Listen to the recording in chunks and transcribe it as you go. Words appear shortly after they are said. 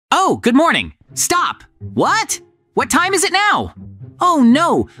Oh, good morning. Stop. What? What time is it now? Oh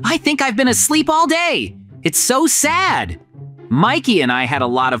no, I think I've been asleep all day. It's so sad. Mikey and I had a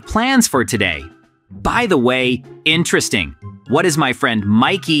lot of plans for today. By the way, interesting. What is my friend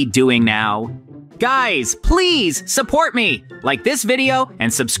Mikey doing now? Guys, please support me. Like this video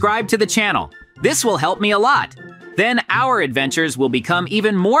and subscribe to the channel. This will help me a lot. Then our adventures will become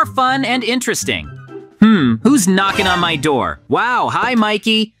even more fun and interesting. Who's knocking on my door? Wow, hi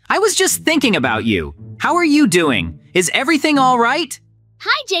Mikey. I was just thinking about you. How are you doing? Is everything all right?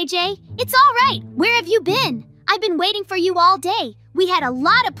 Hi JJ, it's all right. Where have you been? I've been waiting for you all day. We had a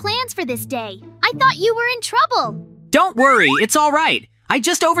lot of plans for this day. I thought you were in trouble. Don't worry, it's all right. I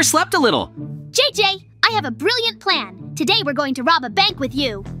just overslept a little. JJ, I have a brilliant plan. Today we're going to rob a bank with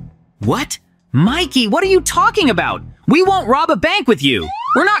you. What? Mikey, what are you talking about? We won't rob a bank with you.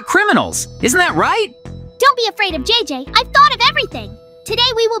 We're not criminals. Isn't that right? Don't be afraid of JJ. I've thought of everything. Today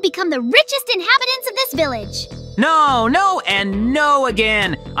we will become the richest inhabitants of this village. No, no, and no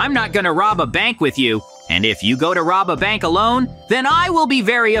again. I'm not gonna rob a bank with you. And if you go to rob a bank alone, then I will be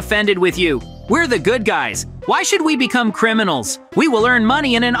very offended with you. We're the good guys. Why should we become criminals? We will earn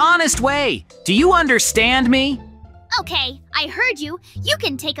money in an honest way. Do you understand me? Okay, I heard you. You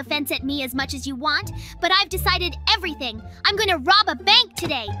can take offense at me as much as you want, but I've decided everything. I'm gonna rob a bank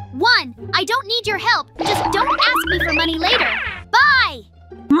today. 1, I don't need your help. Just don't ask me for money later. Bye!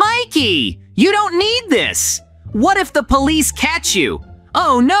 Mikey, you don't need this. What if the police catch you?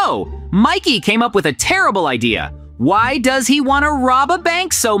 Oh no, Mikey came up with a terrible idea. Why does he want to rob a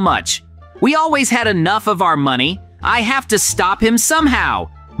bank so much? We always had enough of our money. I have to stop him somehow.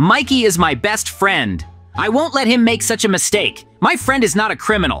 Mikey is my best friend. I won't let him make such a mistake. My friend is not a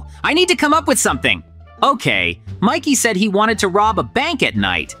criminal. I need to come up with something. Okay, Mikey said he wanted to rob a bank at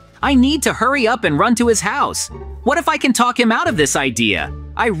night. I need to hurry up and run to his house. What if I can talk him out of this idea?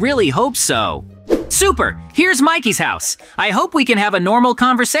 I really hope so. Super, here's Mikey's house. I hope we can have a normal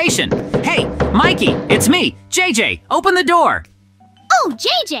conversation. Hey, Mikey, it's me, JJ, open the door. Oh,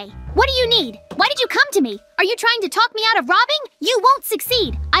 JJ, what do you need? Why did you come to me? Are you trying to talk me out of robbing? You won't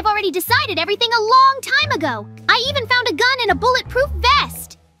succeed. I've already decided everything a long time ago. I even found a gun and a bulletproof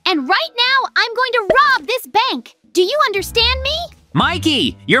vest. And right now, I'm going to rob this bank. Do you understand me?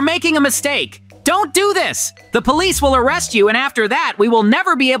 Mikey, you're making a mistake. Don't do this. The police will arrest you, and after that, we will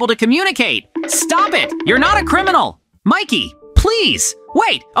never be able to communicate. Stop it. You're not a criminal. Mikey, please.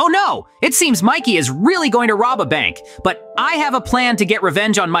 Wait, oh no. It seems Mikey is really going to rob a bank, but I have a plan to get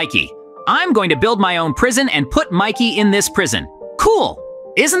revenge on Mikey. I'm going to build my own prison and put Mikey in this prison. Cool.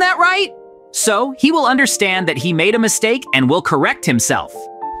 Isn't that right? So he will understand that he made a mistake and will correct himself.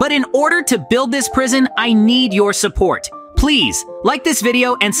 But in order to build this prison, I need your support. Please, like this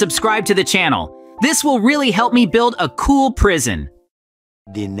video and subscribe to the channel. This will really help me build a cool prison.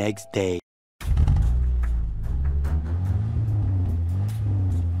 The next day.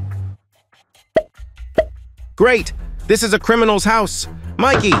 Great! This is a criminal's house.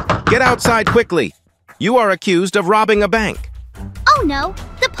 Mikey, get outside quickly. You are accused of robbing a bank. Oh no,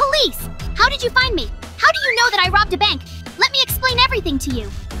 the police! How did you find me? How do you know that I robbed a bank? Let me explain everything to you.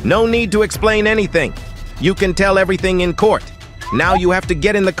 No need to explain anything. You can tell everything in court. Now you have to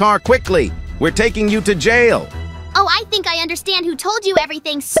get in the car quickly. We're taking you to jail. Oh, I think I understand who told you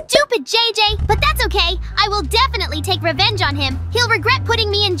everything, stupid JJ, but that's okay. I will definitely take revenge on him. He'll regret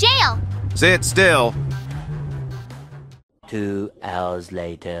putting me in jail. Sit still. 2 hours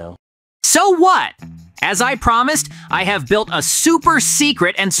later. So what? As I promised, I have built a super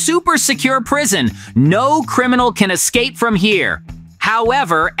secret and super secure prison. No criminal can escape from here.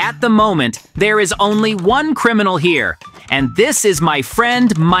 However, at the moment, there is only one criminal here, and this is my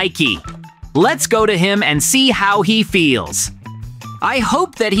friend Mikey. Let's go to him and see how he feels. I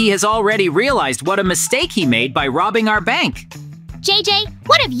hope that he has already realized what a mistake he made by robbing our bank. JJ,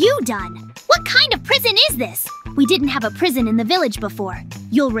 what have you done? What kind of prison is this? We didn't have a prison in the village before.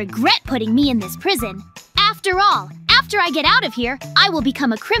 You'll regret putting me in this prison. After all, after I get out of here, I will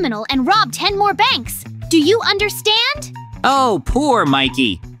become a criminal and rob 10 more banks. Do you understand? Oh, poor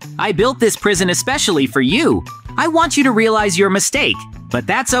Mikey. I built this prison especially for you. I want you to realize your mistake, but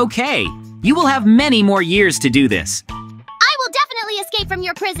that's okay. You will have many more years to do this. I will definitely escape from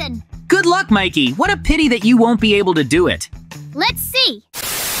your prison. Good luck, Mikey. What a pity that you won't be able to do it. Let's see.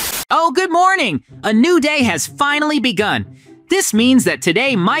 Oh, good morning. A new day has finally begun. This means that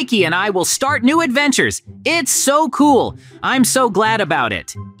today Mikey and I will start new adventures. It's so cool. I'm so glad about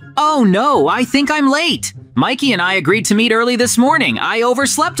it. Oh no, I think I'm late. Mikey and I agreed to meet early this morning. I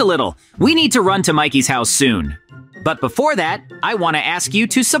overslept a little. We need to run to Mikey's house soon. But before that, I want to ask you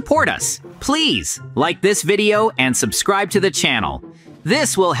to support us. Please like this video and subscribe to the channel.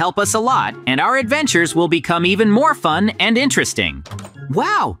 This will help us a lot, and our adventures will become even more fun and interesting.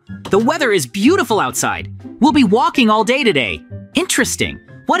 Wow, the weather is beautiful outside. We'll be walking all day today. Interesting.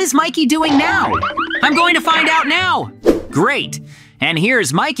 What is Mikey doing now? I'm going to find out now. Great. And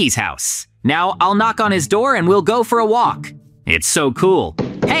here's Mikey's house. Now I'll knock on his door and we'll go for a walk. It's so cool.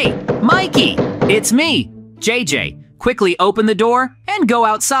 Hey, Mikey, it's me, JJ. Quickly open the door and go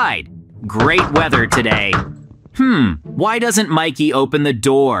outside. Great weather today. Why doesn't Mikey open the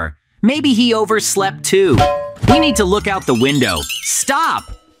door? Maybe he overslept too. We need to look out the window. Stop!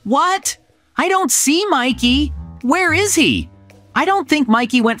 What? I don't see Mikey. Where is he? I don't think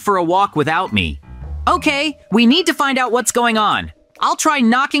Mikey went for a walk without me. Okay, we need to find out what's going on. I'll try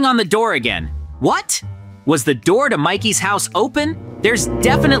knocking on the door again. What? Was the door to Mikey's house open? There's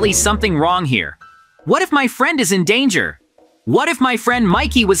definitely something wrong here. What if my friend is in danger? What if my friend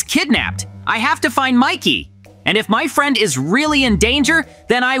Mikey was kidnapped? I have to find Mikey. And if my friend is really in danger,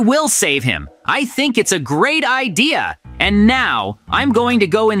 then I will save him. I think it's a great idea. And now, I'm going to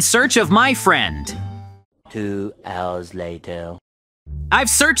go in search of my friend. 2 hours later.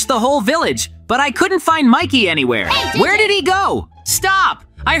 I've searched the whole village, but I couldn't find Mikey anywhere. Hey, where did he go? Stop!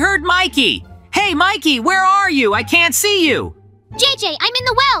 I heard Mikey! Hey, Mikey, where are you? I can't see you! JJ, I'm in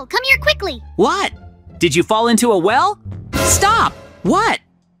the well. Come here quickly. What? Did you fall into a well? Stop! What?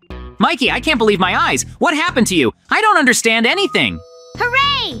 Mikey, I can't believe my eyes. What happened to you? I don't understand anything.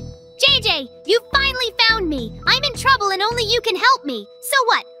 Hooray! JJ, you finally found me. I'm in trouble and only you can help me. So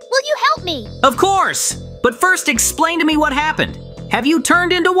what? Will you help me? Of course! But first explain to me what happened. Have you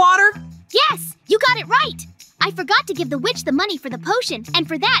turned into water? Yes, you got it right. I forgot to give the witch the money for the potion, and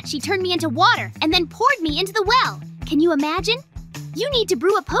for that she turned me into water and then poured me into the well. Can you imagine? You need to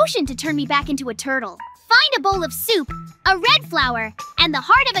brew a potion to turn me back into a turtle. Find a bowl of soup, a red flower, and the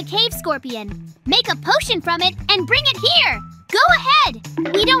heart of a cave scorpion. Make a potion from it and bring it here. Go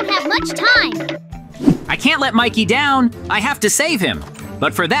ahead. We don't have much time. I can't let Mikey down. I have to save him.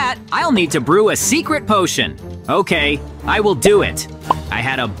 But for that, I'll need to brew a secret potion. Okay, I will do it. I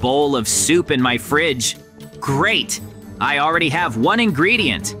had a bowl of soup in my fridge. Great. I already have one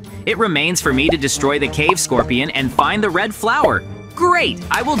ingredient. It remains for me to destroy the cave scorpion and find the red flower. Great,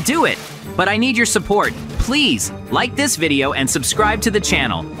 I will do it. But I need your support. Please, like this video and subscribe to the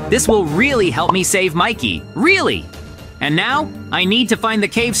channel. This will really help me save Mikey. Really. And now, I need to find the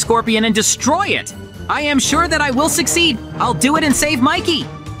cave scorpion and destroy it. I am sure that I will succeed. I'll do it and save Mikey.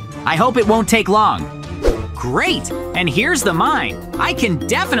 I hope it won't take long. Great, and here's the mine. I can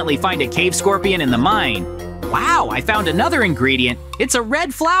definitely find a cave scorpion in the mine. Wow, I found another ingredient. It's a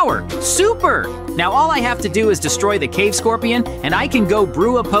red flower. Super! Now all I have to do is destroy the cave scorpion and I can go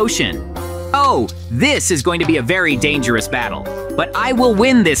brew a potion. Oh, this is going to be a very dangerous battle. But I will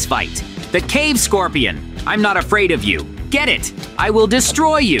win this fight. The cave scorpion. I'm not afraid of you. Get it? I will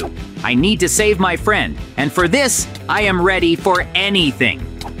destroy you. I need to save my friend. And for this, I am ready for anything.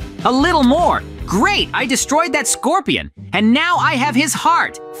 A little more. Great, I destroyed that scorpion. And now I have his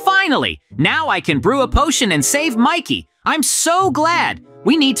heart. Finally, now I can brew a potion and save Mikey. I'm so glad.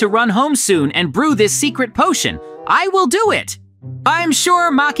 We need to run home soon and brew this secret potion. I will do it. I'm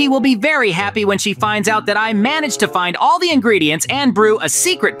sure Maki will be very happy when she finds out that I managed to find all the ingredients and brew a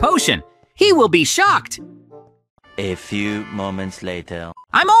secret potion. He will be shocked. A few moments later.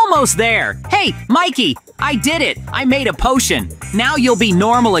 I'm almost there. Hey, Mikey, I did it. I made a potion. Now you'll be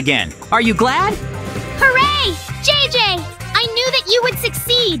normal again. Are you glad? Hooray! JJ, I knew that you would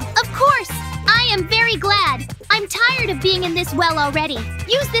succeed. Of course. I am very glad. I'm tired of being in this well already.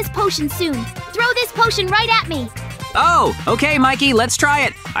 Use this potion soon. Throw this potion right at me. Oh, okay, Mikey, let's try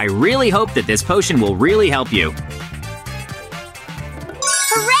it. I really hope that this potion will really help you.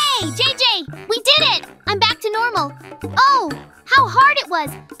 Hooray! JJ, we did it! I'm back to normal. Oh, how hard it was,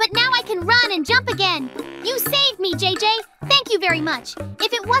 but now I can run and jump again. You saved me, JJ. Thank you very much.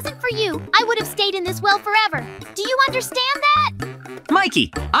 If it wasn't for you, I would have stayed in this well forever. Do you understand that?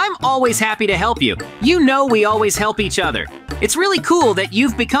 Mikey, I'm always happy to help you. You know we always help each other. It's really cool that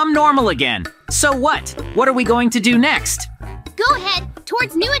you've become normal again. So what? What are we going to do next? Go ahead,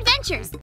 towards new adventures.